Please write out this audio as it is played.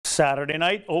Saturday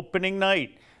night, opening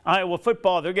night. Iowa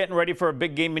football, they're getting ready for a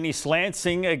big game in East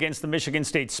Lansing against the Michigan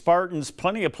State Spartans.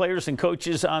 Plenty of players and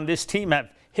coaches on this team have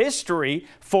history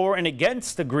for and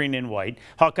against the green and white.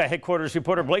 Hawkeye headquarters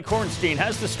reporter Blake Hornstein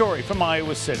has the story from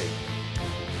Iowa City.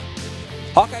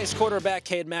 Hawkeyes quarterback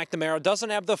McNamara doesn't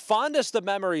have the fondest of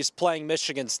memories playing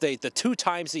Michigan State. The 2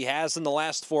 times he has in the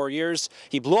last 4 years,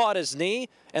 he blew out his knee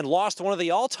and lost one of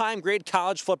the all-time great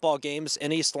college football games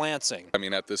in East Lansing. I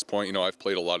mean, at this point, I've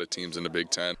played a lot of teams in the Big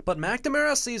Ten. But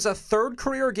McNamara sees a third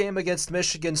career game against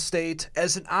Michigan State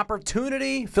as an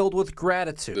opportunity filled with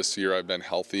gratitude. This year I've been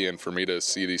healthy, and for me to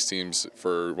see these teams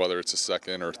for whether it's a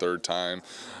second or third time,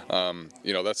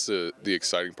 that's the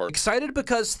exciting part. Excited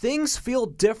because things feel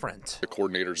different. The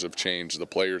coordinators have changed, the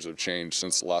players have changed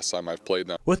since the last time I've played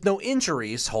them. With no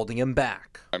injuries holding him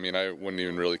back. I mean, I wouldn't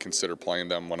even really consider playing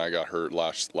them when I got hurt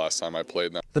last time I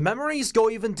played them. The memories go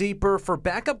even deeper for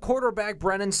backup quarterback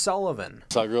Brennan Sullivan.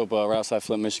 So I grew up right outside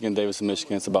Flint, Michigan, Davison,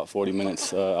 Michigan. It's about 40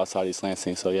 minutes outside East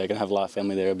Lansing. So yeah, I can have a lot of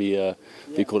family there. It'd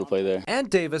be cool to play there. And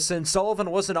Davison,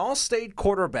 Sullivan was an all-state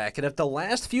quarterback, and if the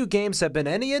last few games have been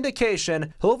any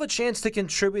indication, he'll have a chance to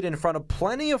contribute in front of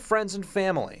plenty of friends and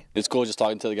family. It's cool just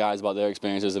talking to the guys about their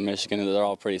experiences in Michigan. They're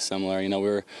all pretty similar.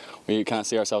 We kind of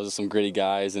see ourselves as some gritty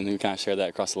guys, and we kind of share that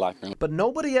across the locker room. But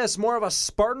nobody has more of a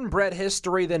Spartan-bred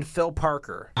history than Phil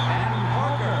Parker. And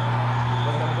Parker,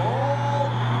 but the ball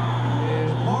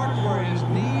is marked where his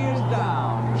knee is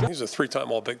down. He's a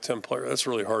 3-time All-Big Ten player. That's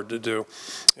really hard to do.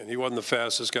 And he wasn't the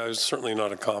fastest guy. He was certainly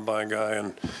not a combine guy.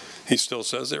 And he still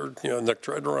says Nick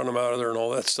tried to run him out of there and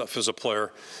all that stuff as a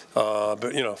player. But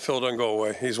Phil doesn't go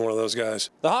away. He's one of those guys.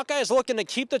 The Hawkeyes looking to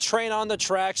keep the train on the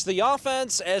tracks. The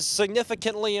offense has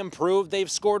significantly improved.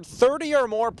 They've scored 30 or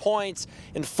more points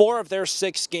in 4 of their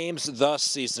 6 games this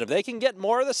season. If they can get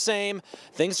more of the same,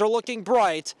 things are looking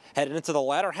bright heading into the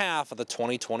latter half of the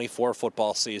 2024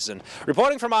 football season.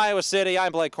 Reporting from Iowa City,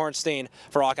 I'm Blake Hornstein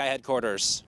for Hawkeye Headquarters.